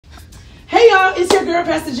it's your girl,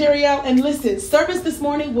 Pastor Jeriel, and listen, service this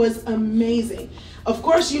morning was amazing. Of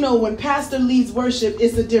course, you know, when Pastor leads worship,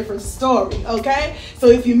 it's a different story, okay? So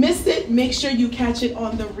if you missed it, make sure you catch it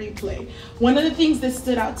on the replay. One of the things that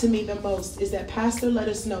stood out to me the most is that Pastor let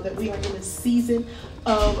us know that we are in a season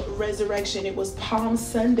of resurrection. It was Palm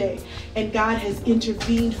Sunday, and God has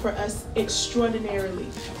intervened for us extraordinarily,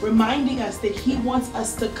 reminding us that he wants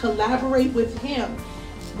us to collaborate with him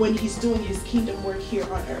when he's doing his kingdom work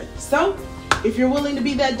here on earth. So if you're willing to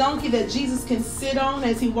be that donkey that Jesus can sit on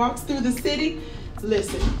as he walks through the city,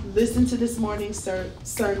 listen to this morning's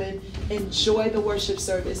sermon. Enjoy the worship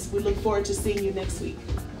service. We look forward to seeing you next week.